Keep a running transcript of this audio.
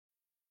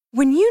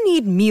When you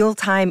need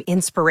mealtime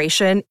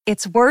inspiration,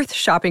 it's worth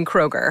shopping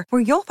Kroger,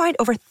 where you'll find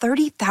over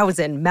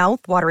 30,000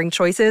 mouth-watering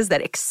choices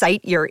that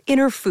excite your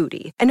inner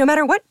foodie. And no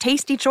matter what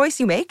tasty choice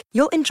you make,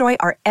 you'll enjoy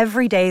our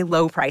everyday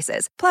low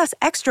prices, plus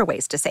extra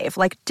ways to save,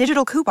 like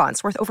digital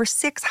coupons worth over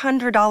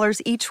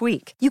 $600 each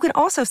week. You can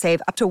also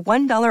save up to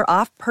 $1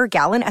 off per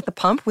gallon at the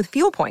pump with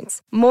fuel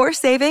points. More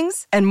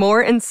savings and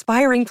more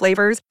inspiring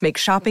flavors make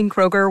shopping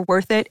Kroger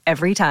worth it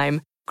every time.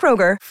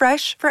 Kroger,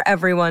 fresh for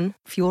everyone.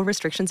 Fuel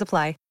restrictions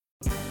apply.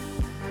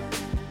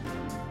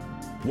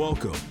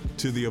 Welcome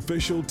to the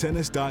official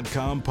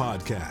Tennis.com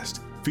podcast,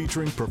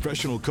 featuring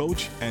professional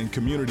coach and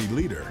community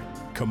leader,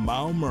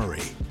 Kamau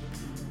Murray.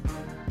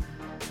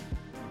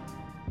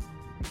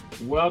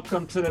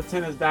 Welcome to the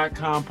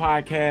Tennis.com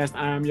podcast.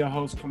 I'm your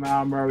host,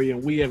 Kamau Murray,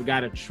 and we have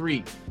got a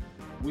treat.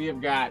 We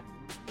have got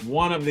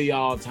one of the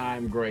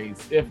all-time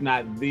greats, if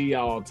not the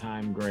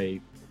all-time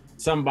great.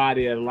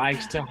 Somebody that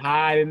likes to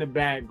hide in the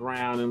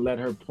background and let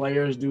her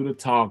players do the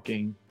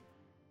talking.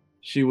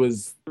 She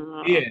is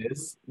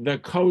the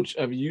coach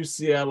of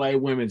UCLA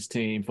women's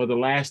team for the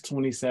last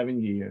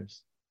 27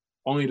 years.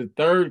 Only the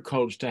third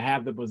coach to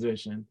have the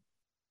position.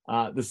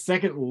 The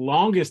second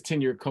longest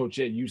tenured coach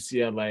at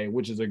UCLA,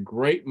 which is a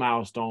great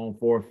milestone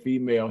for a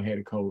female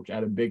head coach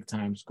at a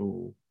big-time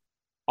school.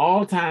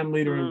 All-time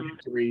leader in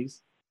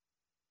victories,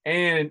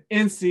 and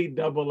an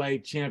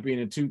NCAA champion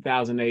in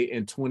 2008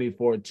 and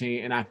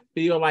 2014. And I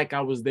feel like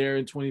I was there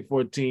in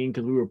 2014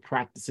 because we were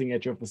practicing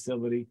at your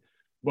facility.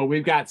 But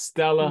we've got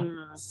Stella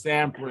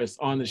Sampras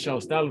on the show.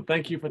 Stella,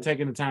 thank you for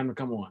taking the time to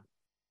come on.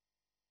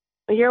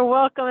 You're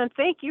welcome, and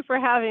thank you for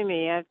having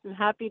me. I'm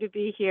happy to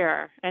be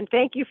here. And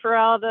thank you for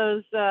all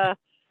those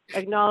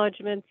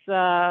acknowledgments.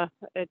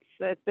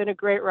 It's been a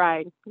great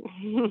ride.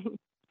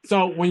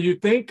 So when you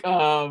think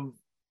of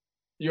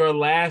your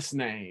last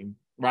name,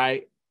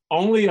 right,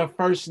 only a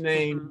first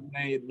name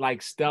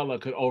like Stella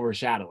could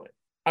overshadow it.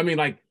 I mean,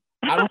 like,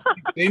 I don't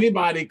think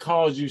anybody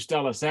calls you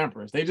Stella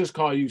Sampras. They just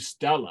call you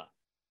Stella.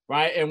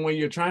 Right. And when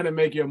you're trying to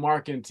make your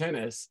mark in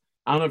tennis,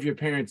 I don't know if your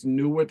parents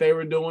knew what they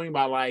were doing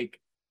by, like,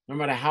 no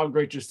matter how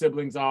great your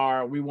siblings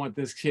are, we want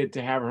this kid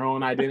to have her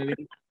own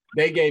identity.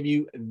 They gave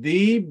you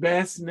the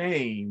best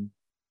name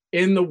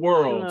in the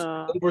world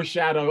to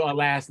overshadow a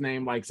last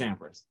name like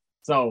Sampras.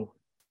 So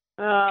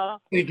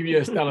think of you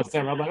as Stella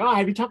Sampras. I'm like, oh,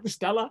 have you talked to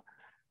Stella?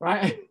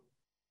 Right.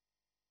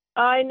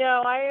 I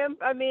know.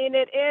 I mean,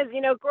 it is,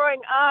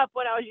 growing up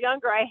when I was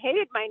younger, I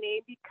hated my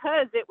name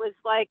because it was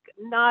like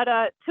not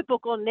a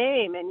typical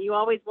name and you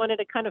always wanted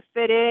to kind of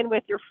fit in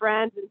with your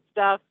friends and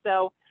stuff.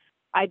 So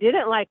I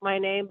didn't like my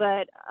name,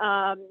 but,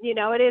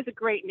 it is a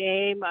great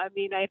name. I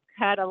mean, I've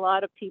had a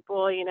lot of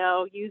people,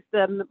 use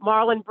the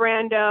Marlon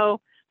Brando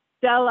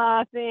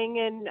Stella thing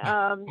and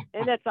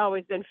that's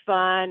always been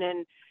fun.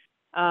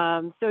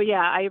 And so,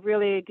 yeah, I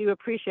really do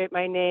appreciate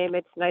my name.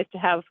 It's nice to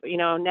have,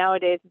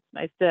 nowadays it's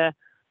nice to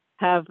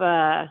have,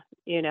 a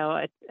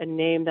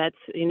name that's,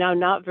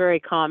 not very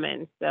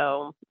common.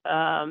 So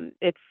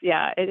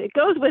it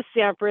goes with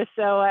Sampras.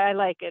 So I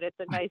like it. It's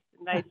a nice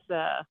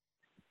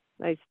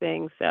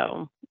thing.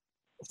 So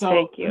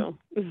thank you.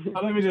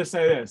 Let me just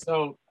say this.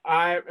 So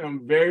I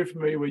am very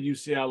familiar with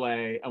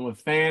UCLA. I'm a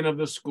fan of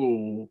the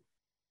school.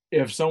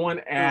 If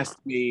someone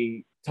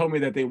told me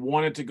that they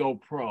wanted to go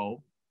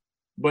pro,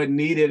 but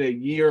needed a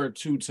year or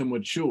two to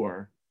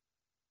mature,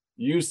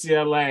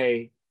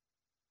 UCLA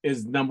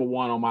is number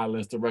one on my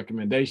list of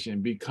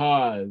recommendation,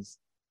 because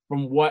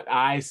from what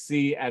I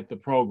see at the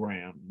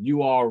program,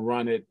 you all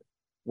run it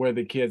where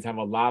the kids have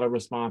a lot of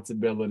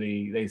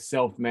responsibility. They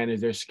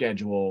self-manage their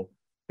schedule.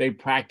 They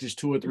practice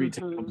 2 or 3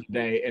 times a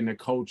day, and the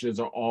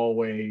coaches are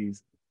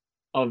always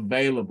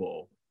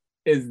available.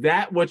 Is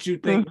that what you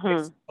think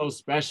is so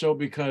special?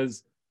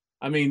 Because,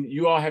 I mean,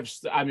 you all have,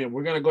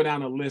 we're going to go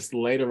down a list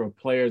later of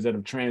players that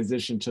have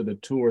transitioned to the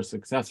tour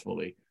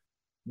successfully.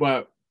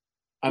 But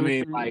I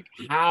mean, like,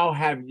 how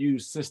have you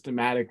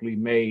systematically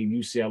made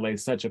UCLA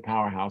such a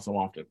powerhouse so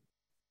often?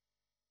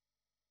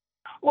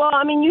 Well,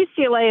 I mean,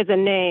 UCLA is a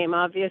name,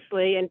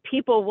 obviously, and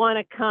people want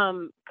to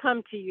come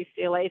to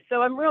UCLA.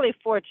 So I'm really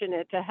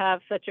fortunate to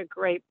have such a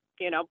great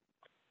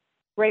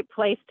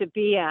place to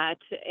be at.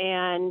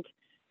 And,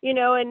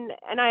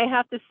 and I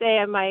have to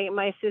say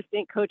my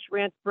assistant coach,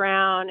 Rance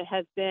Brown,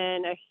 has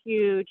been a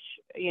huge,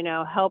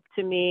 help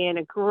to me,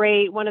 and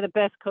one of the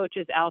best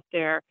coaches out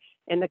there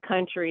in the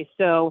country.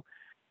 So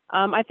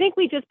I think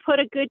we just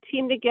put a good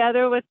team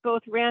together with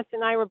both Rance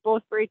and I. Were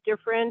both very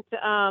different.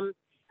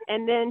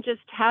 And then just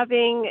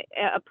having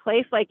a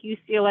place like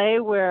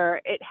UCLA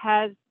where it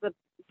has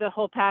the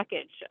whole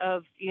package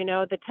of,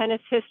 the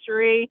tennis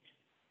history,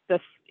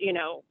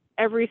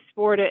 every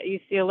sport at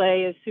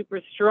UCLA is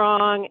super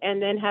strong,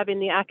 and then having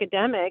the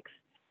academics.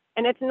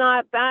 And it's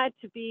not bad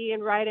to be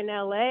right in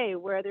LA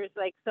where there's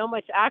like so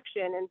much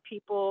action, and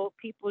people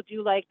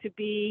do like to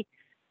be,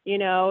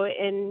 in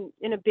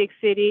a big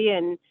city.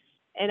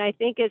 And I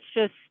think it's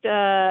just,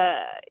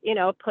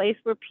 a place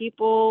where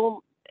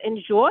people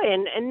enjoy,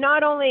 and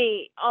not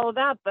only all of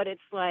that, but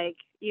it's like,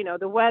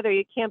 the weather,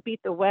 you can't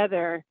beat the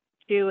weather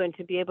too, and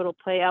to be able to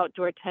play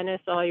outdoor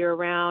tennis all year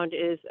round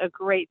is a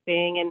great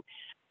thing. And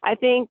I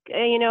think,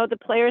 the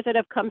players that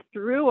have come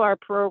through our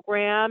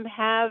program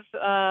have,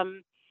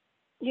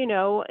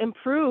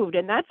 improved.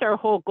 And that's our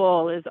whole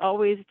goal, is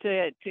always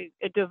to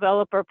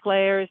develop our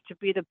players to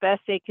be the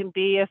best they can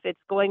be. If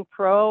it's going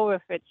pro,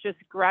 if it's just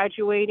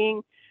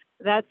graduating,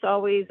 that's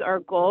always our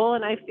goal.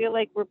 And I feel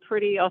like we're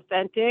pretty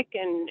authentic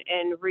and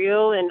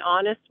real and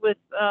honest with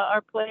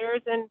our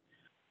players. And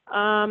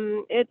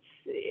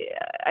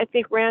I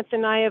think Rance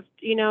and I have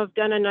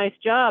done a nice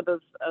job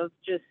of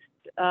just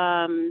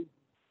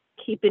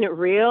keeping it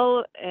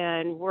real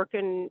and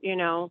working,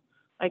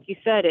 like you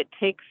said, it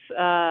takes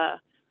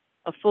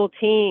a full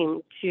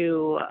team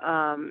to,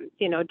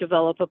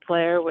 develop a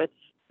player with,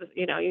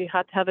 you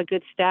have to have a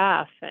good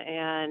staff.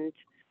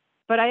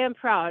 But I am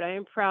proud. I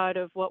am proud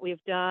of what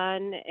we've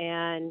done.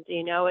 And,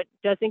 it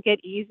doesn't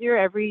get easier.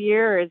 Every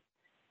year is,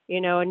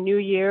 a new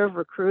year of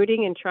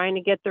recruiting and trying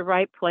to get the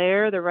right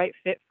player, the right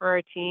fit for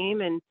our team.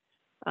 And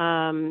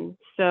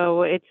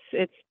so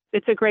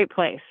it's a great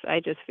place. I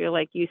just feel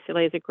like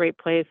UCLA is a great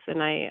place.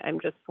 And I'm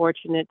just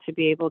fortunate to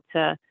be able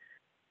to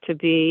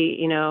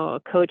be, a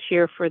coach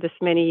here for this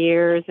many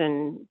years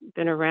and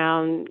been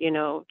around,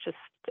 just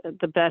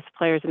the best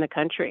players in the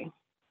country.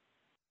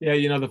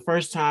 Yeah, the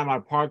first time I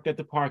parked at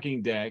the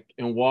parking deck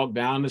and walked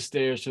down the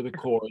stairs to the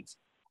courts,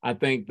 I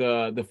think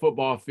the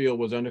football field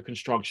was under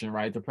construction,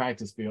 right? The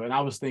practice field. And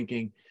I was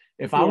thinking,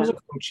 if I was a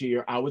coach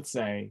here, I would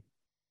say,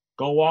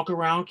 go walk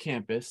around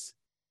campus,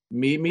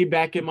 meet me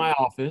back in my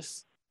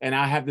office, and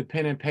I have the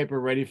pen and paper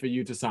ready for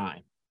you to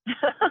sign.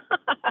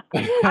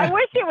 I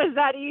wish it was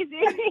that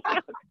easy.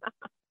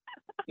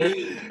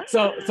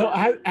 So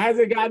has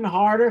it gotten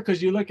harder?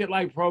 Because you look at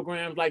like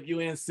programs like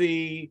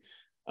UNC,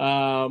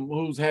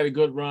 who's had a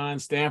good run,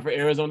 Stanford,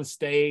 Arizona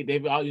State.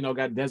 They've all,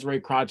 got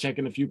Desiree Krawcheck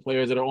and a few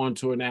players that are on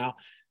tour now.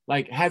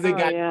 Like, has it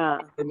gotten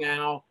harder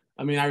now?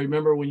 I mean, I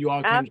remember when you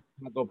all came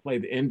to go play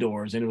the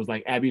indoors, and it was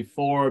like Abby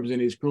Forbes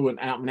and his crew, and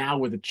now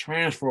with the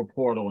transfer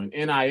portal and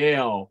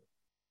NIL.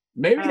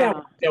 Maybe that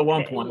was at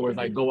one point where it's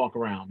like, go walk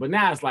around. But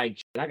now it's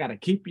like, I got to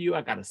keep you.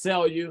 I got to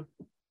sell you.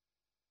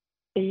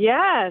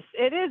 Yes,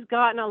 it has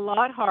gotten a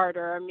lot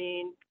harder. I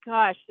mean,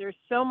 gosh, there's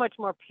so much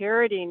more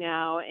parity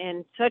now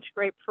and such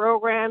great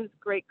programs,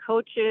 great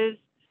coaches,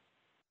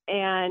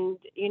 and,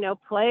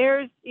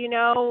 players,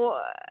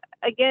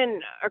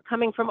 again, are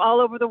coming from all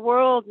over the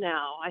world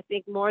now, I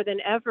think more than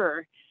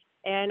ever.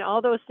 And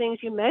all those things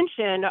you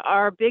mentioned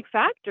are a big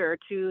factor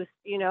to,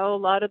 a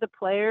lot of the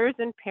players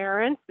and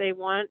parents. They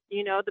want,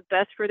 the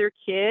best for their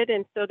kid.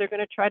 And so they're going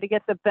to try to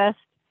get the best,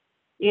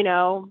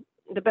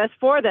 the best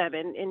for them.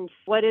 And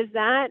what is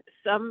that?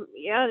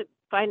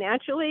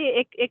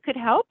 Financially, it could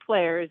help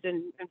players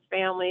and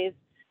families.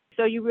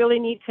 So you really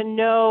need to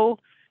know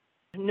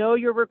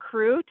your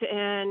recruit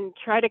and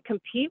try to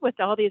compete with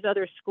all these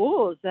other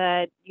schools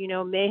that,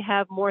 may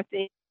have more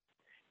things.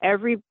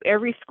 Every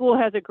school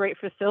has a great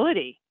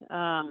facility.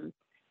 All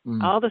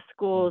the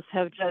schools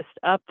have just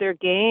upped their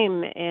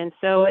game. And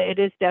so it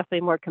is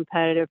definitely more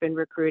competitive in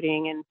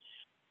recruiting. And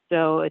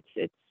so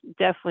it's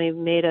definitely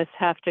made us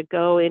have to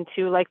go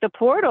into like the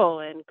portal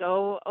and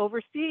go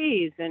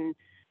overseas. And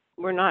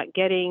we're not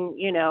getting,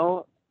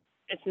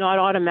 it's not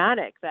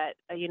automatic that,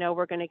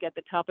 we're going to get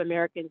the top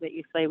Americans at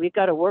UCLA. We've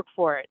got to work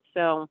for it.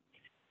 So,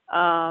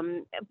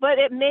 but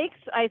it makes,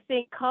 I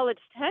think, college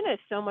tennis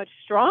so much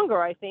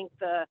stronger. I think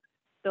the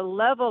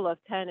level of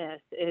tennis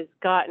has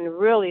gotten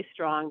really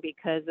strong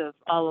because of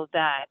all of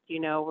that.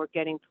 We're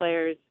getting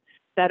players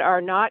that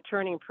are not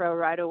turning pro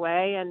right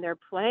away, and they're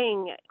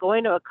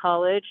going to a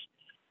college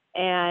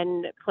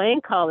and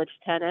playing college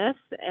tennis.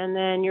 And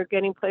then you're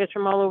getting players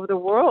from all over the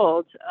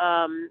world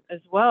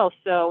as well.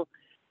 So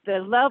the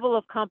level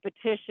of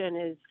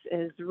competition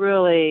is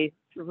really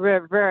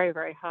very,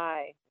 very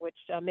high, which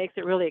makes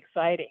it really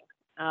exciting.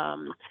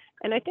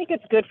 And I think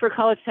it's good for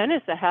college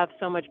tennis to have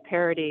so much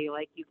parity.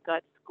 Like, you've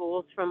got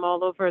schools from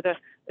all over the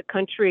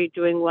country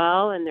doing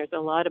well, and there's a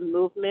lot of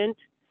movement.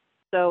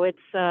 So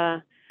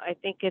I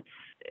think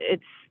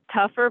it's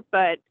tougher,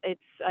 but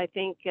I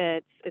think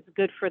it's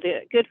good for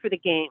the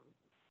game.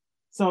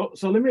 So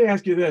let me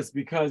ask you this,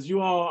 because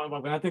you all,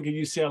 when I think of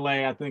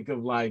UCLA, I think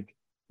of like,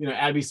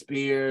 Abby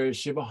Spears,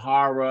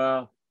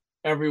 Shibahara.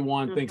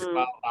 Everyone thinks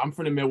about, I'm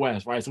from the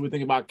Midwest, right? So we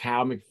think about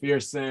Kyle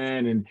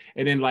McPherson,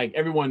 and then like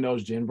everyone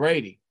knows Jen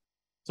Brady.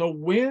 So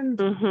when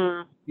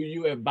do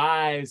you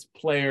advise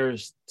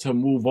players to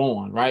move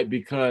on, right?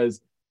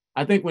 Because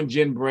I think when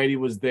Jen Brady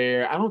was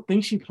there, I don't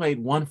think she played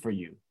one for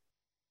you,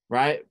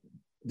 right?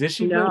 Did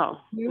she? No.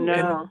 And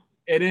then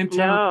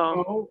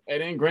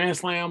and then Grand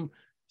Slam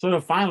sort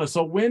of finalist.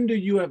 So when do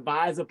you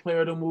advise a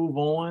player to move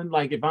on?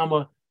 Like, if I'm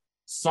a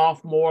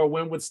sophomore,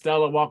 when would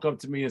Stella walk up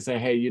to me and say,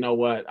 hey, you know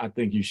what? I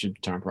think you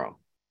should turn pro?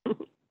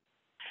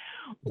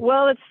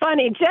 Well, it's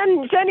funny.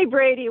 Jenny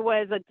Brady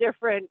was a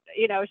different,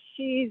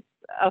 she's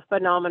a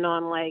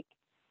phenomenon. Like,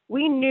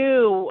 we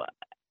knew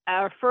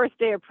our first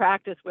day of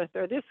practice with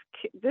her,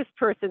 this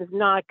person's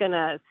not going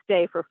to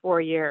stay for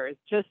 4 years,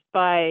 just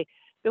by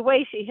the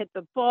way she hit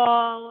the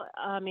ball.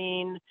 I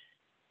mean,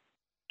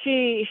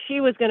 she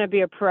was going to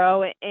be a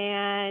pro.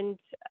 And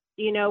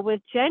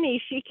with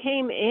Jenny, she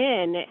came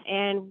in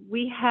and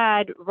we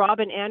had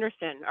Robin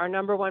Anderson, our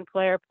number one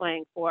player,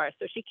 playing for us.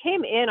 So she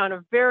came in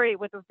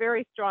with a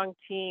very strong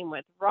team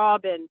with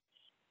Robin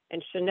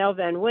and Chanel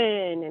Van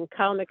Wyn and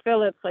Kyle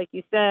McPhillips, like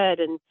you said.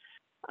 And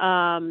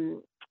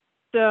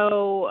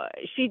so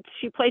she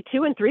played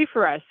 2 and 3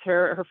 for us.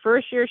 Her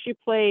first year she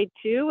played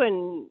 2,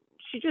 and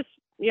she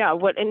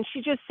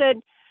just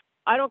said,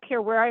 I don't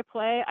care where I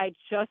play. I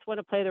just want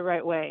to play the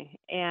right way.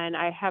 And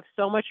I have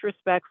so much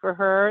respect for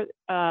her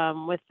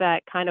with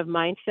that kind of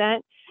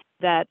mindset,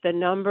 that the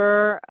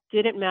number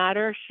didn't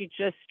matter. She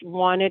just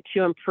wanted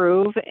to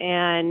improve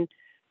and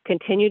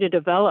continue to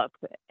develop.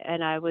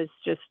 And I was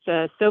just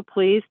so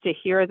pleased to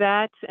hear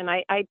that. And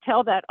I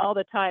tell that all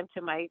the time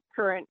to my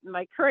current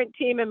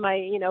team and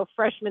my,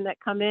 freshmen that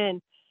come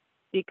in,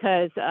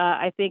 because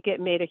I think it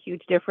made a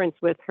huge difference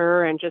with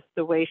her and just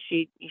the way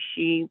she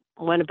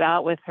went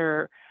about with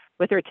her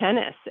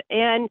tennis.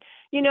 And,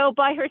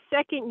 by her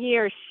second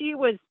year, she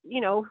was,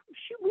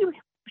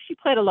 she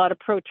played a lot of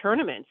pro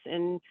tournaments,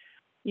 and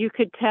you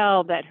could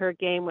tell that her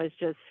game was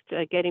just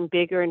getting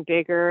bigger and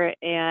bigger.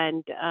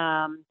 And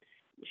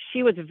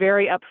she was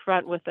very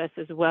upfront with us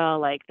as well,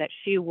 like that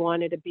she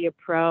wanted to be a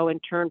pro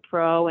and turn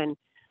pro. And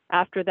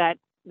after that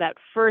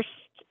first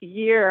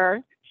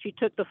year, she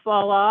took the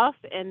fall off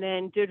and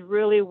then did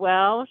really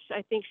well.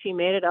 I think she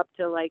made it up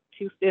to like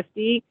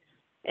 250.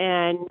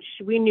 And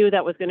we knew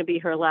that was going to be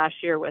her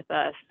last year with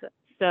us.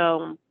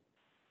 So,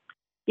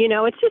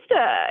 it's just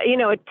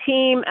a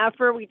team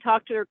effort. We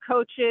talked to their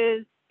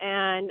coaches,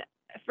 and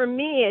for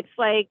me, it's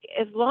like,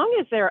 as long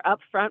as they're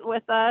upfront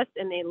with us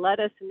and they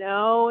let us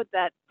know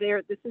that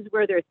this is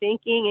where they're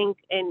thinking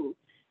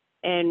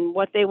and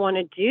what they want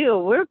to do,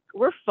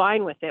 we're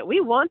fine with it. We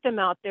want them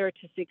out there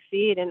to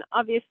succeed. And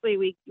obviously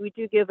we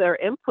do give our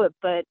input,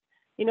 but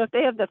if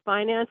they have the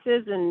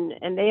finances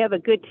and they have a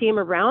good team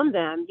around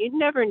them, you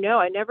never know.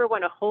 I never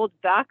want to hold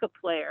back a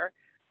player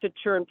to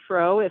turn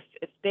pro. If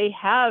they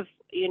have,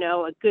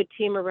 a good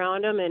team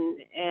around them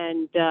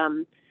and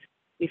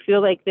we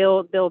feel like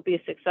they'll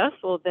be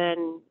successful,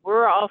 then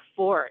we're all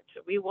for it.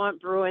 We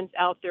want Bruins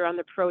out there on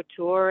the pro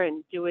tour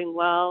and doing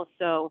well.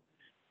 So,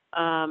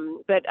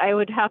 but I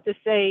would have to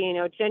say,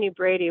 Jenny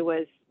Brady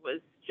was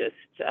just,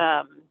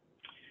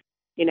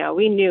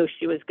 we knew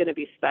she was going to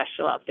be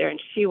special out there,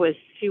 and she was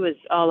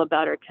all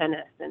about her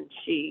tennis, and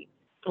we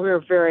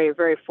were very,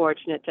 very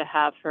fortunate to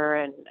have her.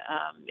 And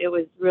it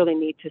was really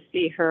neat to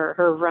see her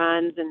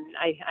runs. And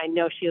I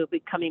know she'll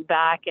be coming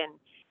back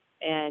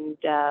and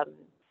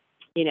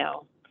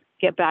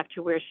get back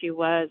to where she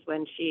was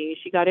when she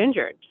got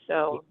injured.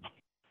 So,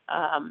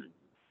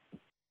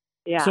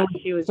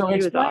 she was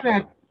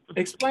awesome.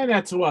 Explain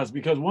that to us,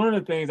 because one of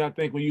the things I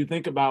think when you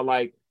think about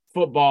like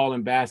football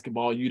and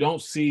basketball, you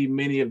don't see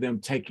many of them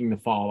taking the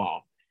fall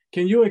off.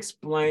 Can you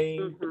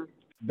explain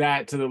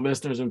that to the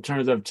listeners in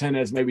terms of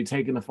tennis, maybe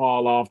taking the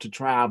fall off to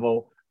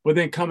travel, but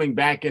then coming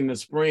back in the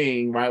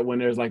spring, right, when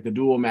there's like the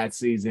dual match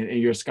season and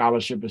your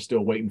scholarship is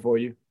still waiting for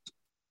you?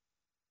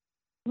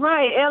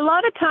 Right. And a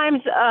lot of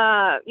times,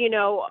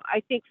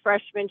 I think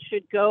freshmen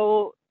should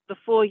go the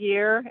full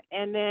year.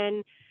 And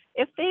then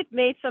if they've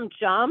made some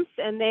jumps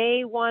and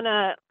they want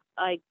to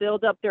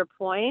build up their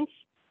points,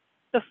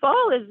 the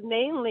fall is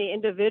mainly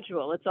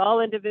individual. It's all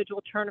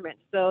individual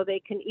tournaments. So they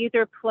can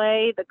either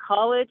play the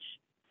college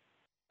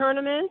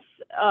tournaments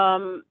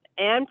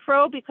and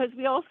pro, because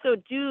we also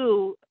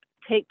do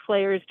take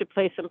players to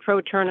play some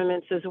pro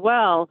tournaments as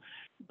well.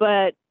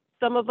 But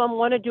some of them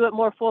want to do it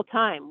more full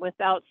time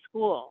without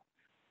school.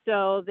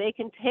 So they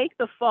can take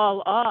the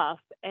fall off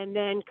and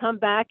then come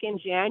back in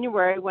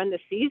January when the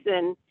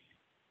season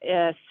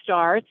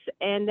starts,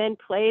 and then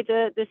play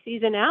the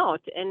season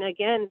out. And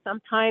again,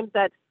 sometimes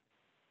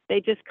they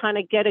just kind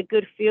of get a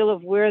good feel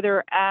of where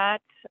they're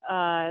at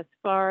as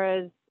far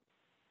as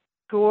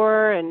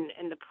score and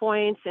the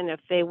points. And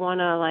if they want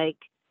to,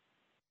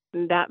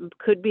 that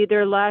could be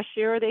their last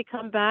year, they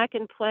come back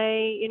and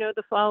play,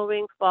 the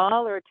following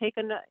fall, or take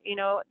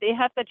they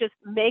have to just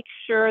make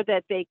sure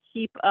that they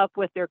keep up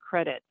with their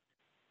credits.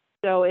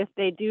 So if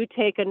they do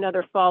take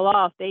another fall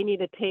off, they need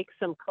to take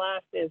some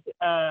classes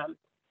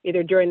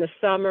either during the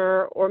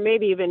summer or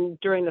maybe even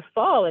during the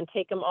fall and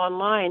take them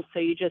online, so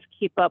you just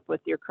keep up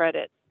with your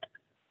credits.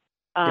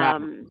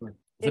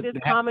 It is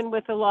common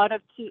with a lot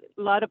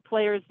of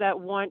players that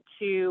want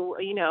to,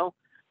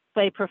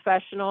 play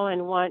professional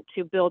and want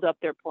to build up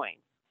their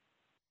points.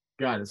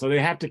 Got it. So they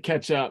have to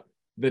catch up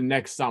the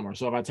next summer.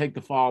 So if I take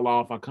the fall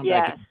off, I come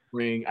back in the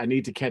spring, I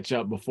need to catch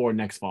up before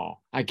next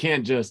fall. I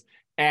can't just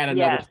add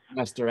another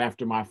semester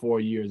after my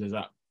 4 years is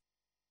up.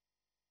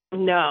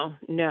 No.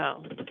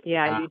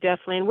 Yeah, you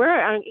definitely. And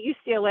we're on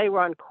UCLA, we're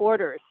on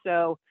quarters.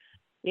 So,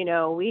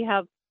 we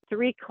have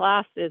 3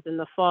 classes in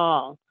the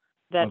fall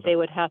that they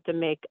would have to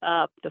make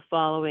up the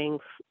following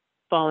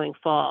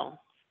fall.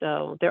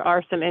 So there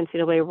are some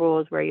NCAA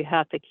rules where you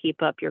have to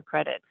keep up your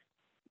credits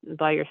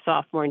by your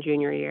sophomore and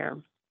junior year.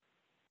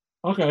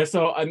 Okay.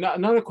 So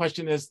another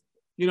question is,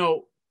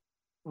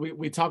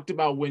 we talked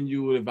about when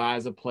you would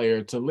advise a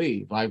player to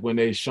leave, like when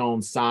they've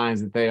shown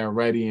signs that they are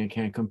ready and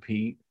can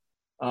compete.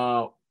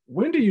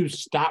 When do you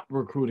stop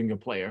recruiting a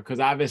player? Because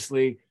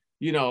obviously,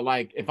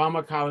 like if I'm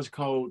a college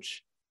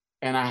coach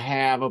and I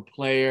have a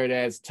player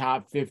that's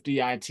top 50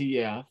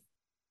 ITF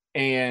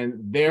and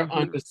they're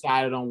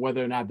undecided on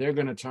whether or not they're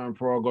going to turn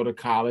pro or go to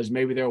college,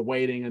 maybe they're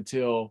waiting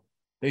until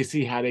they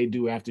see how they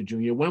do after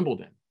junior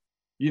Wimbledon.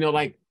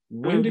 Like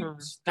when do you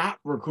stop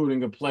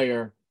recruiting a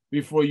player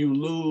before you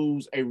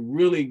lose a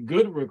really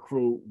good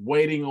recruit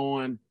waiting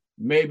on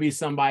maybe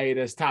somebody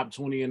that's top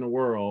 20 in the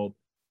world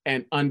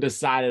and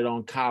undecided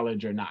on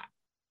college or not?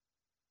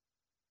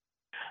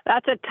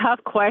 That's a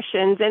tough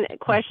question.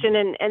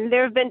 And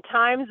there have been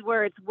times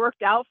where it's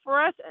worked out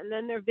for us, and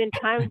then there have been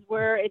times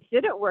where it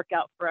didn't work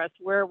out for us,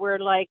 where we're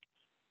like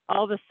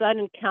all of a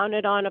sudden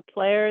counted on a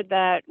player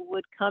that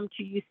would come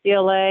to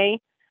UCLA,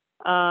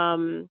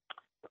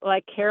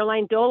 like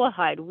Caroline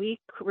Dolahide. We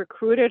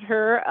recruited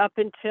her up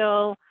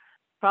until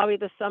probably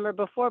the summer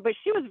before, but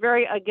she was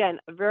very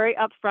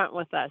upfront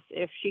with us.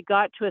 If she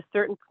got to a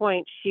certain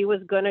point, she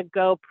was going to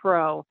go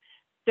pro.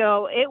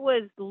 So it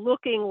was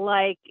looking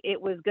like it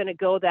was going to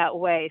go that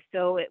way.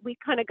 So we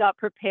kind of got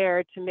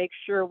prepared to make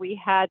sure we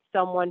had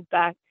someone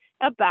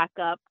a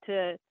backup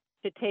to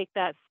take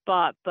that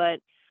spot.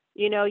 But,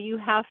 you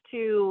have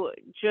to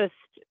just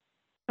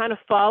kind of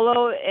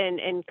follow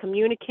and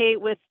communicate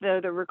with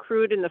the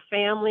recruit and the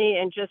family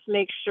and just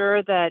make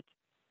sure that,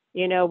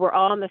 we're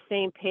all on the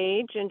same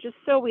page and just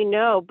so we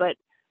know. But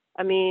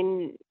I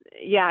mean,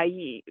 yeah,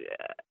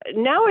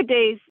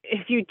 nowadays,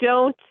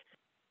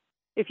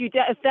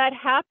 if that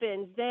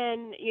happens,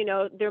 then,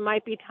 there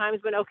might be times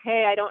when,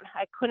 okay,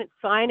 I couldn't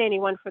sign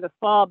anyone for the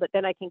fall, but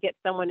then I can get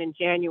someone in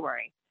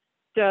January.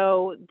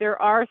 So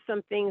there are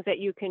some things that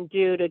you can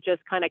do to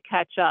just kind of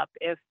catch up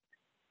if,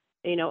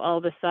 all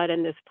of a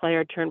sudden this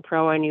player turned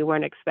pro and you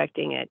weren't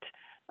expecting it.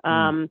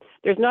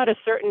 There's not a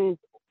certain,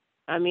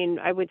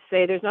 I would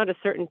say there's not a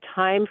certain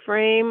time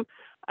frame.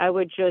 I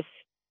would just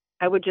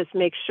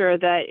make sure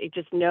that you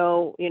just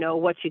know,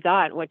 what you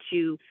got, what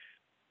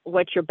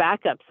your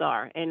backups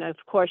are. And of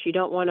course you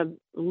don't want to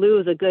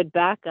lose a good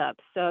backup.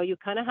 So you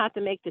kind of have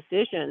to make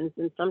decisions.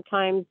 And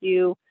sometimes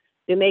you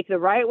make the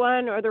right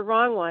one or the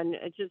wrong one.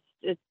 It's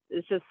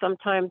just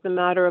sometimes a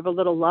matter of a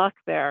little luck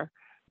there.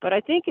 But I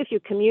think if you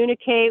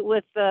communicate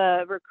with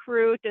the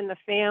recruit and the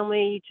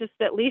family, just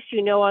at least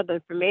all the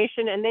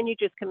information, and then you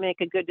just can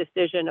make a good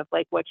decision of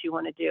like what you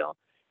want to do.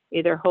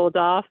 Either hold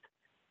off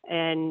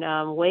and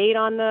wait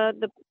on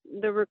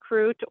the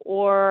recruit,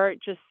 or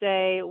just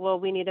say, well,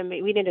 we need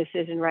a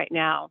decision right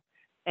now,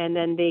 and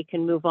then they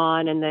can move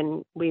on, and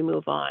then we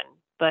move on.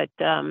 But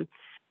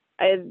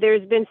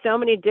there's been so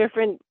many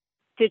different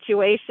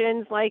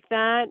situations like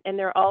that, and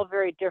they're all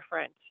very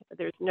different.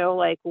 There's no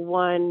like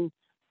one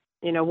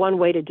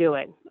way to do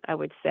it, I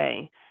would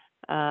say.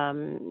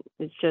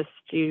 It's just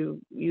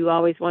you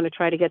always want to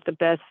try to get the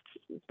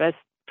best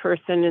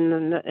person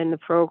in the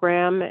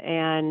program,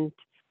 and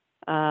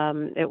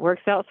it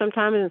works out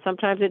sometimes and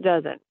sometimes it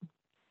doesn't.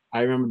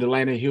 I remember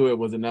Delana Hewitt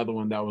was another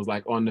one that was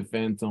like on the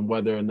fence on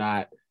whether or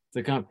not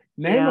to come.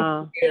 Name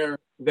a player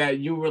that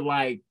you were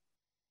like,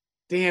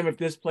 damn, if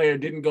this player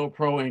didn't go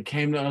pro and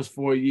came to us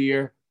for a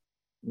year,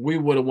 we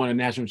would have won a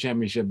national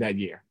championship that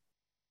year.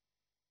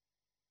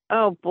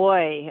 Oh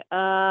boy.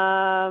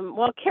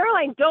 Well,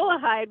 Caroline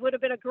Dolahide would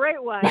have been a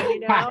great one. I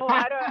don't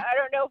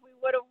know if we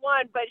would have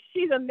won, but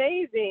she's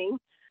amazing.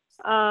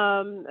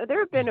 There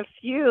have been a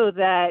few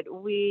that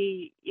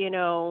we,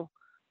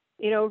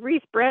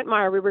 Reese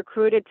Brentmeyer, we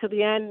recruited to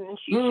the end, and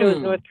she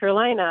chose North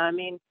Carolina.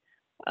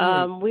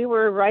 We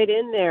were right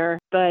in there,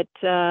 but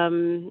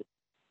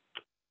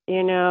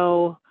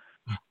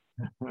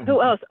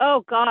who else?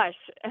 Oh gosh,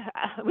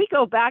 we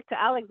go back to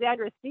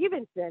Alexandra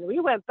Stevenson. We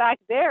went back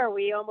there.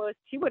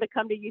 She would have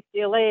come to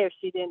UCLA if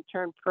she didn't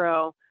turn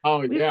pro. Oh,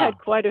 We've had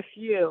quite a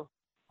few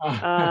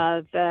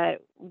that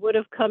would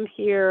have come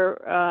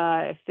here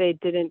if they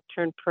didn't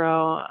turn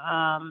pro.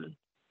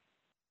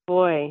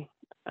 Boy,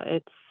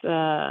 it's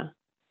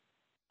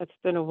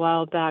been a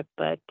while back,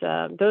 but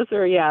those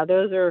are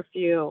a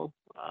few.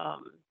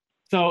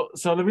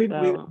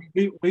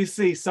 We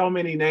see so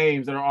many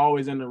names that are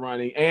always in the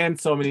running and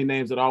so many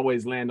names that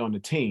always land on the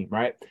team,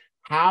 right?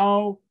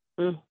 How,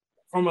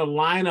 from a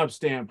lineup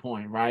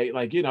standpoint, right?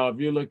 Like, if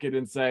you look at it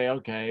and say,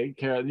 okay,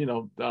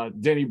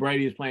 Denny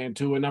Brady is playing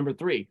 2 and number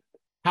 3.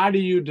 How do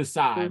you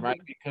decide, right?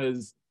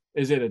 Because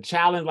is it a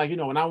challenge? Like,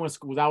 when I was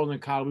in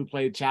college, we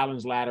played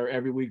challenge ladder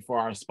every week for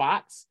our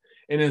spots.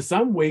 And in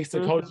some weeks,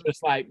 the coach is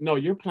just like, no,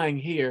 you're playing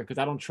here because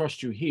I don't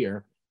trust you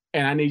here.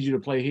 And I need you to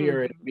play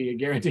here and be a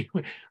guarantee,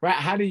 right?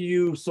 How do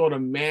you sort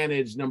of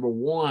manage, number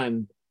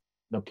one,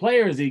 the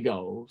players'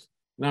 egos,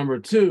 number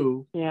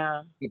 2,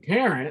 the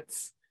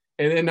parents,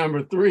 and then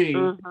number 3,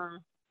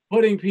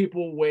 putting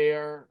people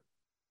where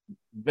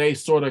they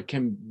sort of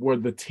where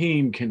the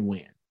team can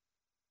win?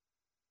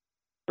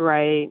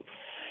 Right.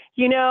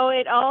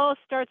 It all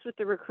starts with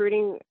the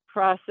recruiting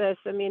process.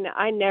 I mean,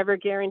 I never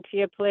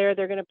guarantee a player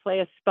they're going to play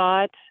a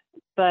spot,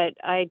 but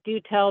I do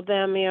tell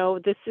them,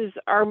 this is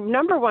our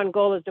number one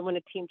goal is to win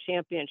a team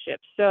championship.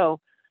 So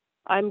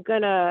I'm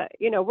going to,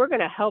 we're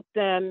going to help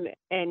them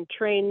and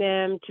train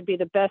them to be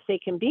the best they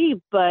can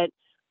be, but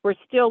we're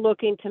still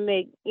looking to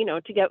make,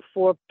 to get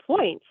 4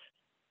 points.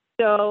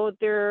 So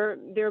there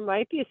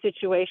might be a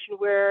situation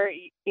where,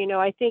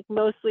 I think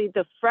mostly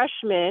the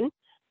freshmen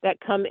that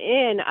come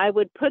in, I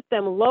would put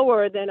them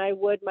lower than I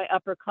would my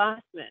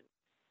upperclassmen.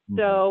 Mm-hmm.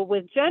 So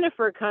with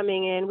Jennifer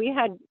coming in, we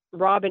had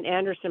Robin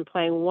Anderson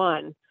playing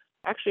 1,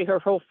 actually her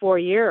whole 4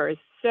 years.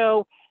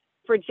 So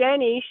for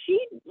Jenny, she,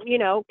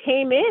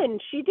 came in,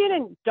 she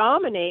didn't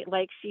dominate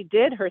like she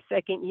did her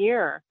second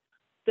year.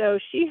 So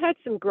she had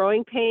some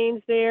growing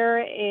pains there,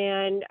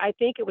 and I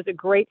think it was a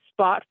great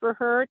spot for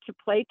her to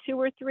play 2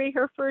 or 3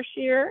 her first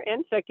year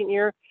and second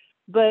year.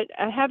 But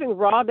having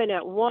Robin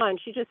at 1,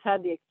 she just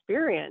had the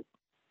experience,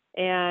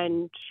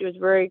 and she was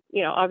very,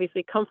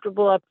 obviously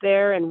comfortable up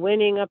there and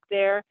winning up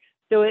there.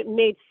 So it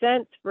made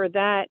sense for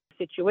that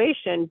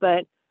situation.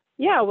 But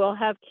yeah, we'll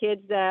have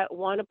kids that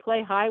want to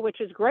play high,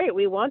 which is great.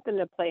 We want them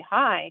to play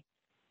high.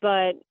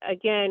 But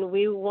again,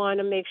 we want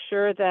to make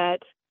sure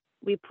that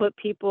we put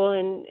people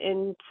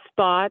in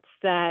spots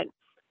that,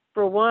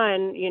 for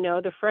one,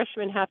 the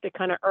freshmen have to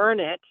kind of earn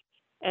it.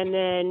 And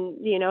then,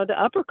 the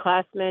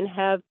upperclassmen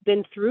have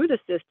been through the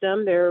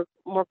system. They're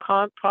more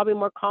probably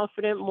more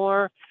confident,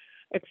 more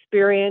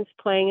experienced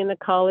playing in the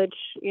college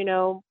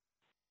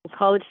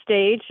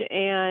stage.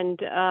 And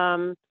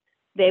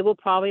they will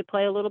probably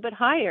play a little bit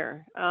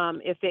higher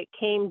if it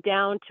came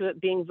down to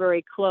it being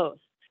very close.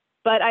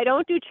 But I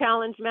don't do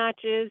challenge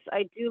matches.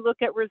 I do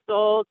look at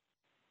results.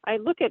 I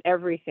look at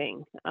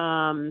everything.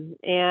 And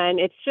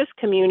it's just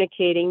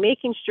communicating,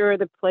 making sure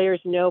the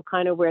players know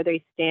kind of where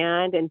they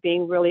stand and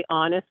being really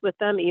honest with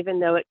them,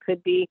 even though it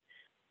could be,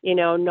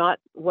 not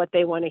what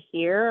they want to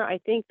hear. I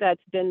think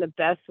that's been the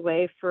best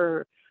way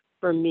for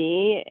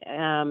me,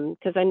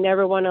 because I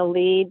never want to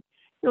lead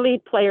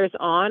players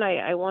on.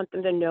 I want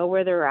them to know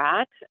where they're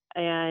at,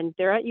 and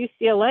they're at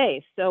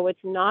UCLA. So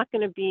it's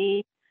going to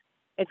be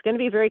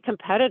very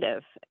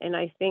competitive. And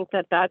I think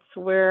that that's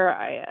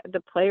where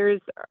the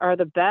players are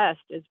the best,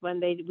 is when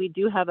we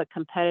do have a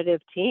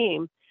competitive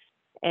team,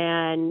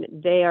 and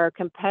they are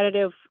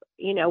competitive,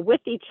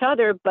 with each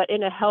other, but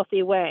in a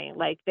healthy way.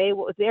 Like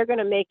they're going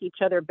to make each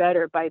other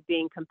better by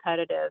being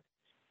competitive.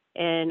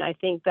 And I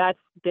think that's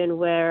been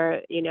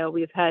where,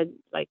 we've had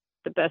like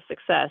the best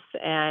success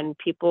and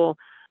people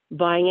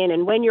buying in.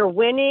 And when you're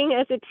winning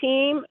as a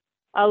team,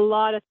 a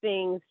lot of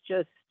things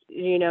just,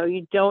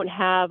 you don't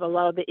have a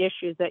lot of the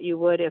issues that you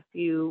would if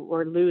you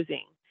were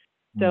losing.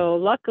 So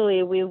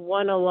luckily we've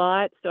won a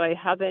lot. So I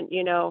haven't,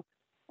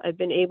 I've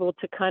been able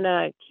to kind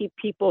of keep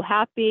people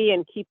happy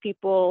and keep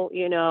people,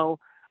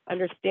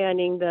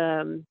 understanding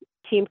the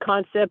team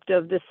concept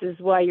of this is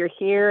why you're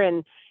here.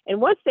 And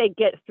once they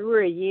get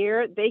through a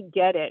year, they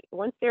get it.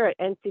 Once they're at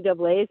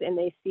NCAAs and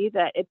they see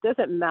that it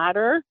doesn't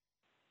matter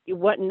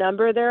what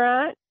number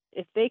they're at,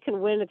 if you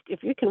can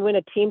win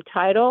a team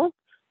title,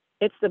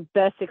 it's the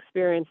best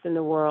experience in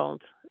the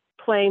world.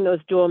 Playing those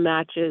dual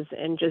matches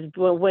and just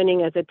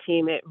winning as a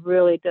team, it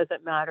really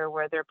doesn't matter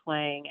where they're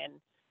playing,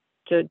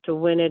 and to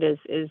win it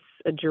is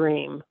a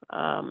dream.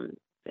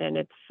 And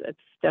it's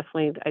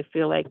definitely, I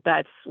feel like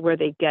that's where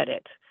they get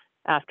it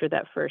after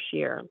that first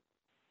year.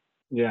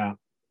 Yeah.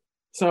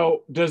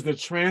 So does the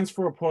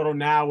transfer portal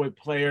now, with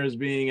players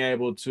being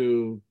able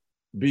to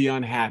be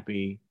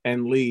unhappy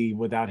and leave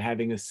without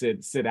having to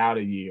sit out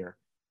a year,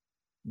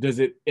 does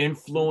it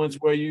influence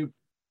where you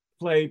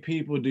play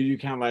people? Do you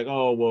kind of like,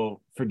 oh,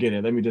 well, forget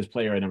it, let me just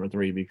play her at number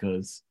 3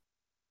 because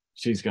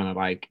she's gonna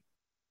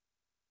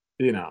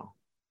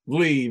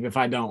leave if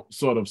I don't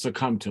sort of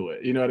succumb to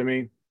it? You know what I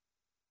mean?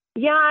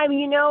 Yeah, I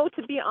mean, to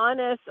be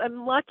honest,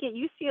 I'm lucky at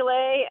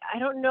UCLA. I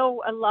don't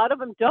know, a lot of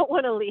them don't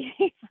want to leave.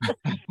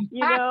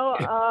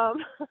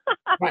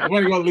 Right,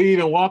 want to go leave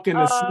and walk in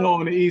the snow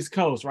on the East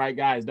Coast, right,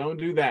 guys? Don't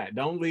do that.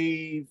 Don't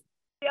leave.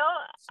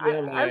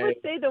 I would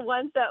say the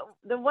ones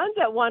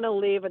that want to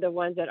leave are the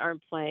ones that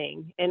aren't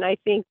playing, and I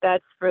think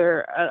that's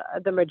for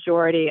the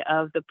majority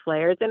of the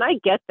players. And I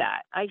get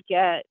that.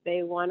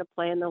 They want to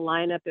play in the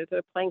lineup. If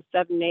they're playing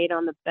 7-8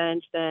 on the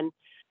bench, then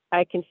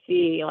I can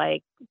see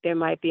like there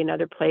might be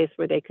another place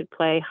where they could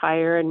play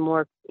higher and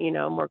more,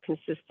 more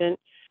consistent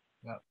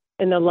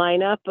in the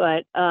lineup.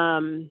 But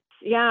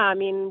yeah, I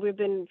mean, we've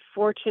been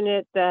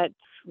fortunate that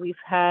we've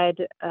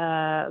had,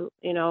 I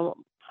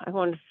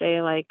want to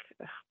say like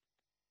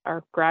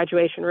our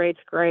graduation rate's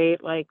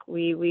great. Like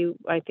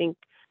I think,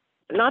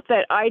 not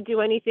that I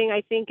do anything,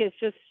 I think it's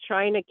just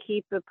trying to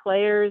keep the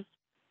players,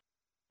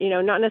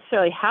 not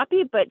necessarily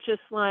happy, but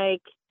just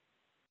like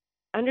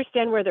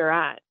understand where they're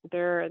at.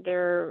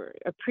 They're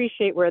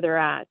appreciate where they're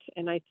at.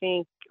 And I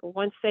think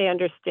once they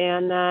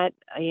understand that,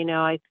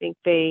 I think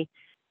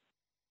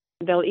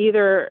they'll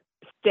either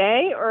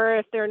stay, or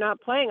if they're not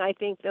playing, I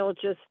think they'll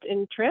just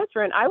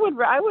transfer. And I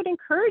would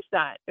encourage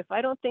that. If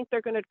I don't think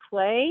they're going to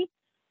play,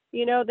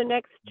 the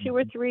next 2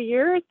 or 3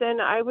 years, then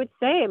I would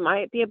say it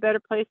might be a better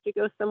place to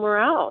go somewhere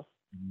else.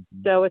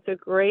 So it's a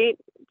great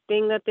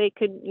thing that they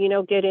could,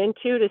 get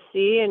into to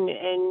see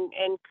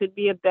and could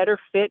be a better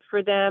fit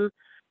for them,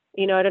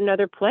 at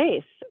another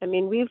place. I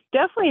mean, we've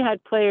definitely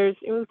had players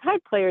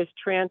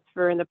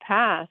transfer in the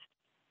past,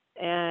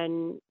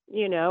 and,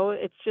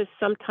 it's just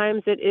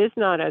sometimes it is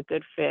not a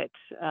good fit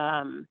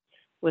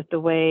with the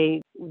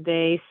way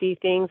they see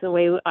things. The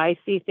way I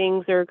see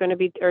things are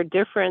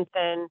different.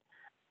 Then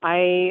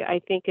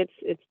I think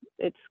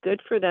it's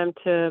good for them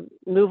to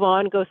move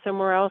on, go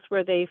somewhere else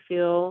where they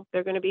feel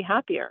they're going to be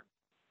happier.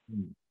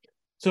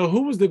 So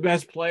who was the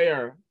best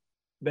player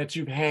that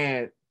you've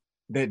had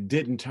that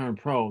didn't turn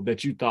pro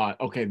that you thought,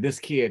 okay, this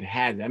kid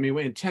has it? I mean,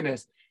 in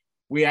tennis,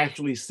 we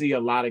actually see a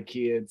lot of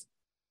kids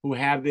who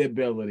have the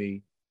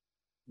ability,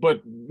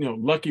 but,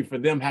 lucky for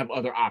them, have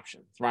other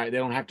options, right? They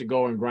don't have to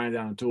go and grind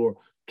down a tour.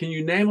 Can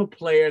you name a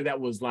player that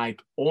was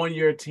like on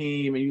your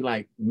team and you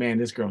like, man,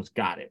 this girl's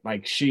got it.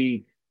 Like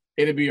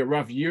it'd be a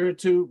rough year or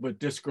two, but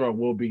this girl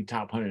will be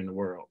top 100 in the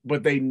world,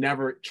 but they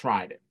never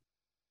tried it.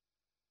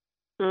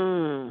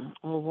 Oh,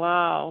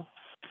 wow.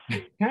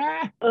 That's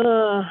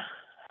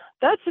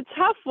a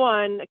tough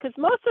one because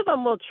most of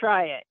them will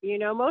try it.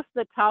 Most of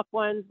the top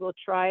ones will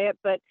try it,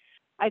 but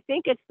I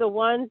think it's the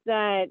ones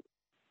that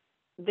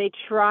they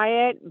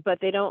try it, but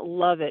they don't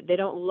love it. They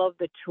don't love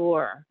the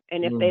tour.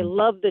 And if they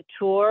love the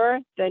tour,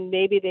 then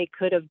maybe they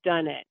could have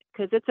done it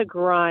because it's a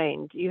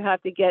grind. You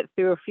have to get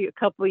through a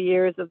couple of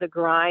years of the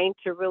grind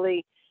to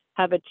really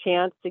have a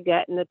chance to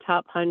get in the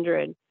top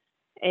 100.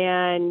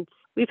 And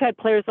we've had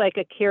players like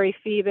a Carrie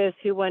Phoebus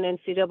who won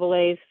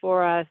NCAAs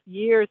for us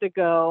years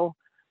ago,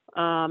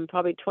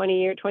 probably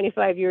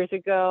 25 years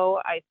ago.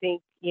 I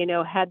think,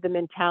 had the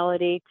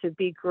mentality to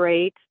be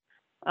great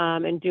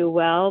and do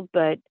well,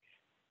 but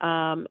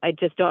I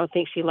just don't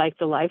think she liked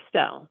the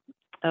lifestyle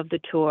of the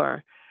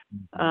tour.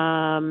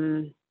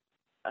 Most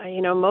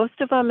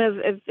of them have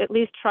at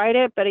least tried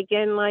it, but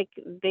again, like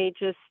they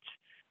just,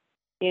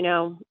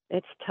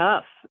 it's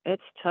tough.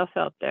 It's tough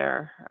out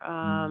there.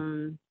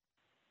 I'm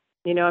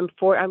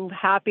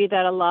happy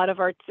that a lot of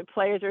our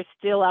players are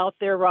still out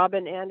there.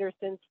 Robin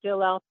Anderson's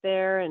still out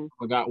there, and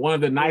I got one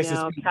of the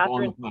nicest people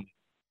on the planet.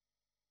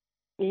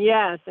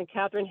 Yes, and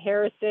Catherine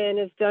Harrison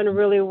has done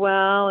really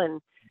well, and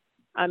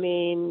I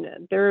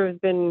mean, there have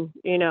been,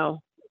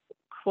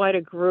 quite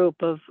a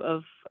group of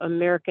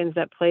Americans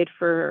that played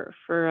for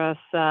us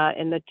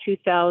in the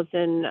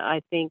 2000, I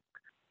think,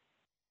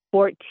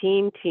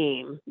 14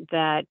 team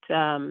that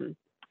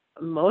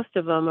most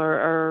of them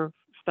are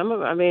some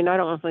of, I mean, I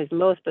don't know if it's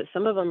most, but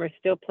some of them are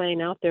still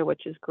playing out there,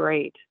 which is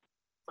great.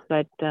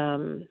 But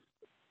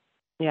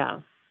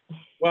yeah.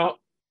 Well,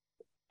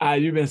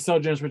 you've been so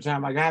generous with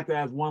time. I have to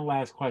ask one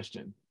last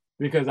question.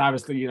 Because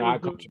obviously, I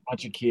coach a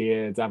bunch of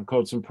kids. I've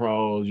coached some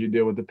pros. You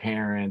deal with the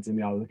parents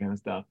and all this kind of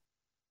stuff.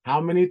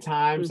 How many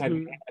times have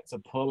you had to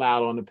pull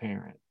out on the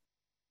parent?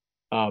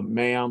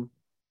 Ma'am,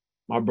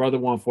 my brother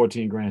won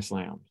 14 Grand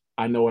Slams.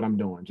 I know what I'm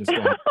doing. Just go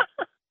ahead.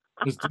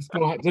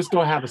 just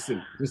go have a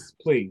seat. Just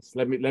please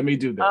let me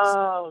do this.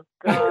 Oh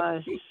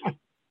gosh.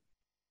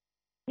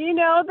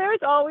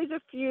 There's always a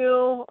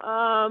few,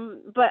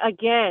 but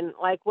again,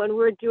 like when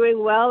we're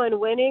doing well and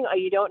winning,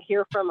 you don't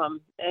hear from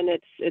them, and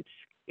it's.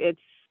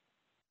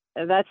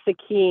 That's the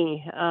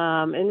key.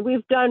 And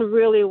we've done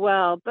really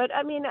well. But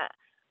I mean,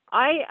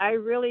 I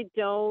really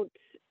don't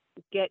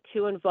get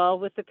too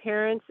involved with the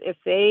parents. If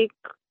they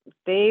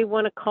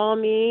want to call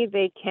me,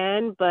 they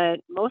can. But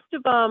most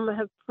of them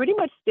have pretty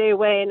much stay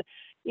away. And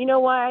you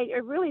know why? I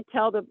really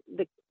tell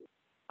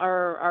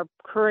our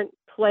current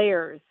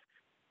players,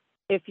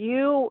 if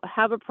you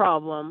have a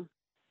problem,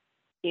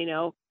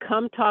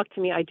 come talk to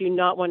me. I do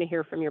not want to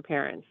hear from your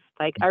parents.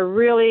 Like I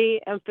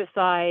really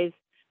emphasize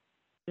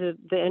the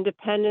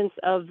independence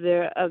of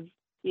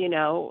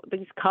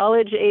these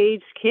college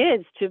age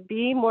kids to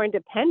be more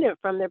independent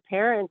from their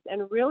parents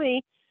and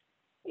really,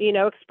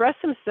 express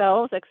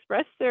themselves,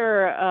 express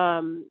their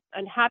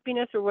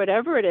unhappiness or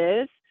whatever it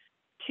is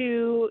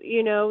to,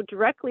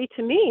 directly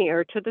to me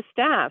or to the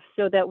staff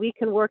so that we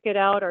can work it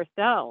out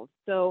ourselves.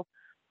 So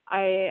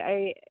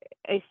I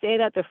say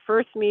that the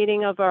first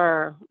meeting of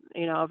our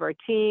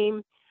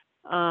team,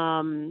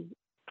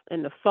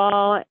 in the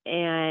fall,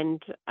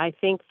 and I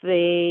think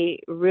they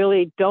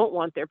really don't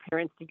want their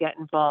parents to get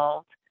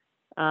involved.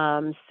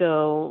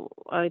 So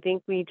I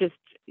think we just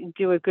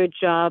do a good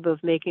job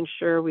of making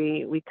sure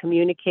we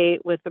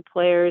communicate with the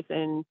players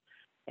and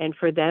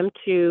for them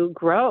to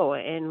grow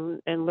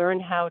and learn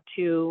how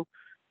to,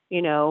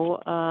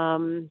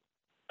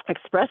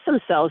 express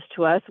themselves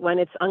to us when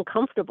it's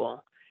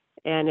uncomfortable.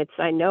 And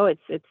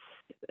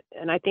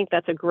and I think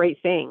that's a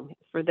great thing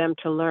for them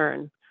to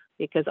learn.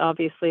 Because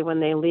obviously when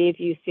they leave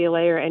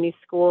UCLA or any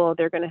school,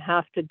 they're going to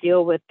have to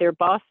deal with their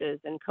bosses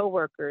and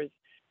coworkers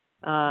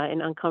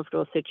in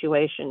uncomfortable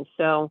situations.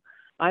 So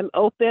I'm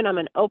open. I'm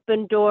an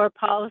open door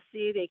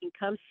policy. They can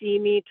come see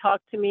me, talk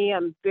to me.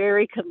 I'm a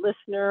very good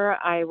listener.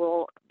 I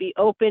will be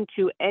open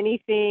to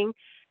anything.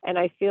 And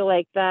I feel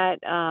like that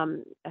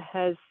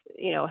has,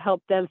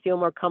 helped them feel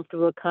more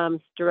comfortable to come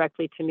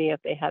directly to me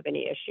if they have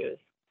any issues.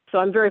 So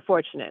I'm very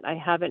fortunate. I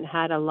haven't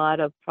had a lot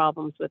of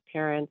problems with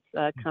parents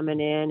coming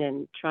in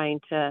and trying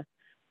to,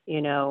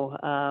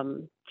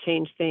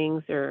 change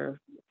things or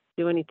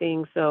do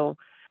anything. So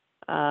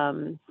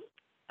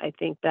I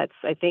think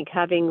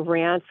having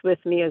Rance with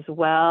me as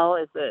well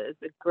is a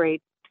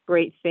great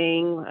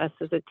thing. Us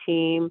as a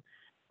team,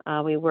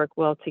 we work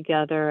well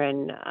together,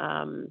 and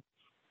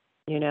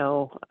we've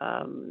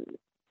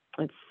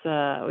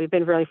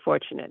been really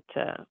fortunate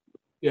to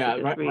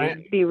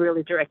be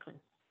really directly.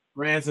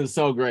 Rance is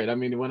so great. I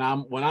mean, when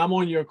I'm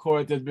on your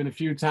court, there's been a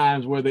few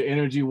times where the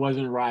energy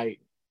wasn't right,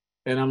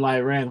 and I'm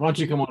like, Rance, why don't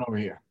you come on over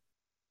here?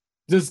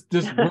 Just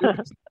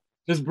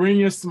bring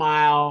your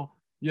smile.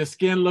 Your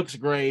skin looks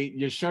great.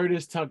 Your shirt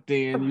is tucked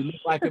in. You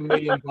look like $1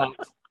 million.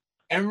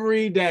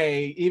 Every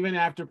day, even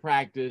after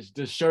practice,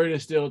 the shirt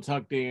is still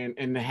tucked in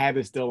and the hat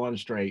is still on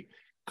straight.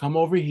 Come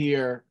over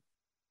here,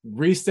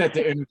 reset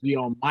the energy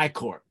on my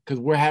court because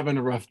we're having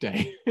a rough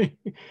day.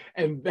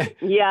 He's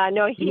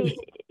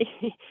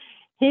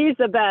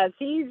the best.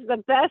 He's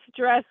the best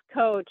dressed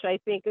coach, I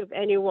think, of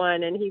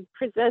anyone, and he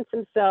presents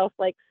himself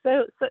like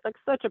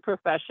such a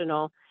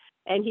professional.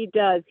 And he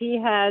does. He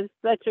has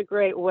such a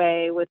great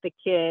way with the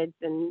kids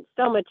and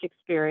so much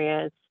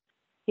experience.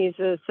 He's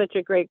such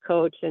a great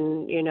coach,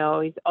 and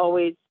he's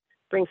always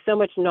brings so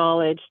much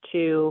knowledge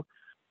to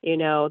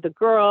the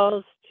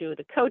girls, to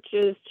the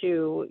coaches,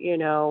 to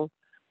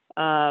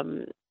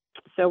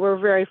so we're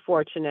very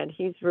fortunate.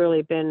 He's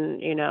really been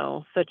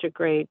such a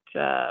great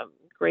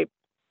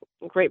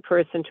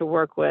person to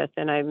work with,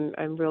 and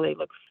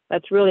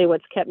that's really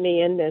what's kept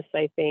me in this,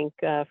 I think,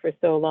 for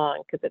so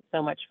long, because it's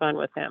so much fun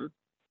with him.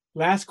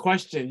 Last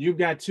question. You've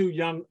got 2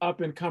 young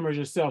up-and-comers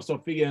yourself,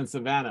 Sophia and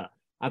Savannah.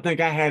 I think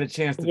I had a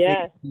chance to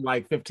feed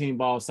like 15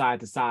 balls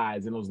side to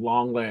sides and those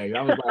long legs.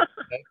 I was like,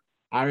 okay.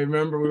 I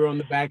remember we were on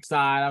the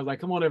backside. I was like,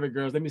 come on, every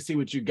girls, let me see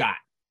what you got.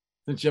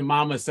 Since your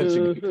mama's such a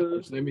good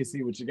coach, let me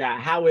see what you got.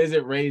 How is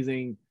it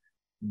raising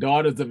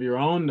daughters of your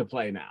own to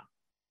play now?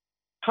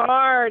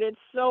 Hard.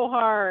 It's so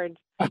hard.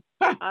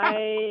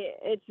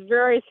 It's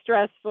very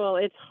stressful.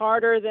 It's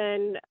harder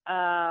than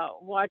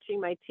watching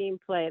my team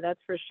play,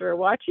 that's for sure.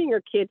 Watching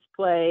your kids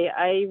play,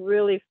 I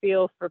really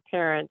feel for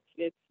parents.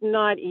 It's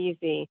not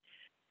easy.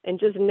 And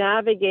just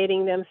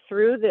navigating them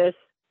through this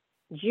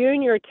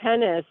junior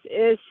tennis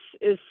is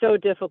so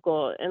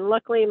difficult. And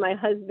luckily my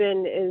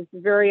husband is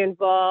very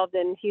involved,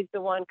 and he's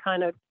the one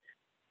kind of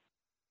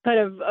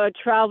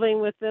traveling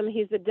with them.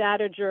 He's a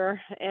dadager,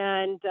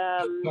 and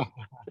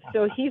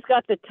so he's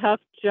got the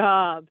tough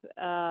job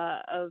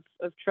of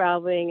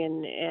traveling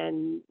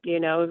and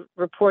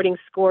reporting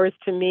scores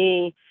to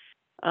me.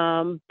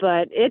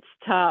 But it's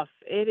tough.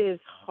 It is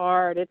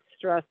hard. It's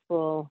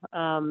stressful.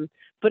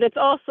 But it's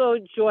also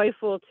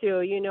joyful too.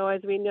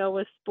 As we know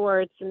with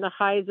sports and the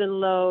highs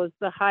and lows,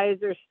 the highs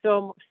are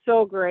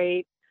so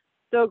great.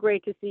 So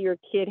great to see your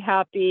kid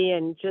happy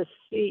and just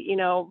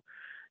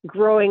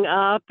growing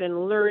up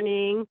and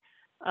learning.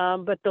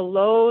 But the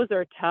lows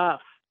are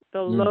tough.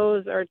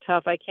 Lows are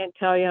tough. I can't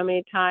tell you how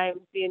many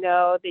times,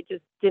 they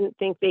just didn't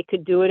think they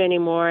could do it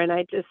anymore. And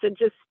I just said,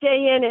 just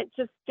stay in it.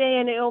 Just stay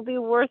in it. It'll be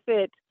worth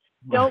it.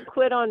 Don't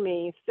quit on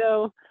me.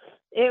 So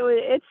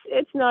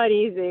it's not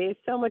easy.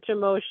 So much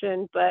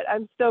emotion, but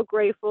I'm so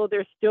grateful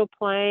they're still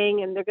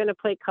playing, and they're going to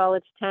play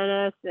college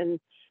tennis. And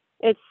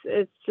it's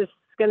just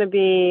going to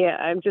be,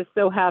 I'm just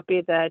so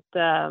happy that,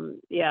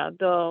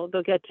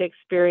 they'll get to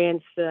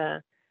experience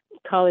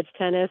college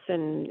tennis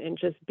and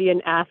just be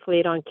an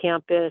athlete on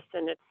campus.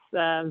 And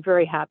I'm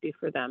very happy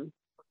for them.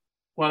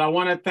 Well, I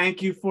want to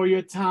thank you for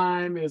your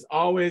time. It's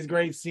always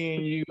great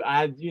seeing you.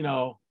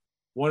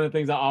 One of the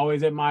things I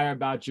always admire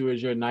about you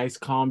is your nice,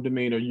 calm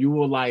demeanor. You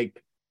will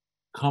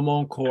come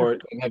on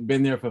court and have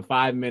been there for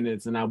 5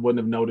 minutes, and I wouldn't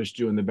have noticed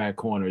you in the back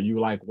corner. You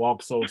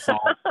walk so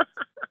soft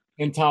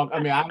and talk. I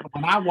mean,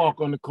 when I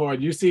walk on the court,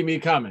 you see me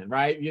coming,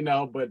 right?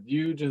 But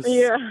you just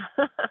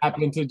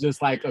happen to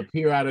just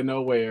appear out of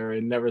nowhere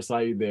and never saw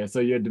you there. So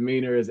your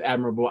demeanor is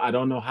admirable. I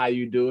don't know how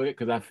you do it,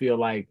 because I feel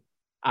like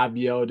I've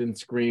yelled and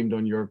screamed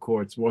on your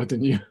courts more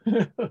than you.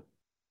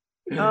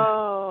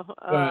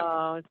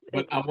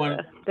 But I want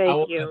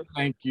to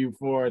thank you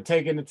for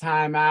taking the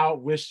time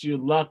out. Wish you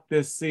luck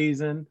this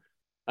season.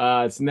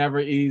 It's never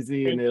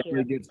easy, and it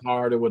really gets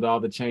harder with all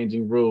the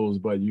changing rules,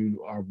 but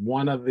you are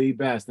one of the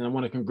best. And I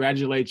want to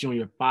congratulate you on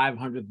your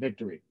 500th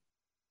victory.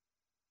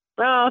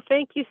 Oh,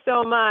 thank you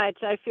so much.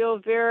 I feel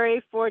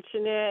very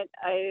fortunate.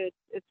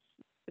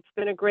 It's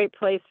been a great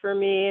place for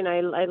me, and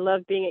I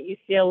love being at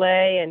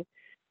UCLA, and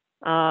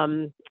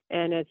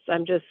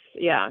I'm just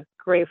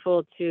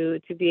grateful to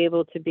be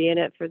able to be in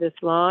it for this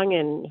long,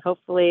 and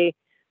hopefully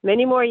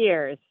many more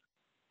years.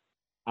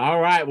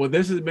 All right. Well,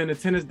 this has been the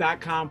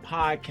Tennis.com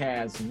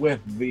podcast with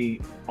the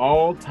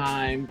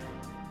all-time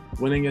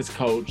winningest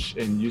coach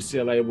in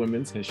UCLA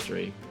women's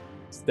history,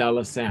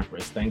 Stella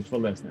Sampras. Thanks for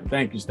listening.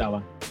 Thank you,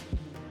 Stella.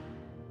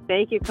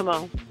 Thank you,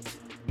 Kamal.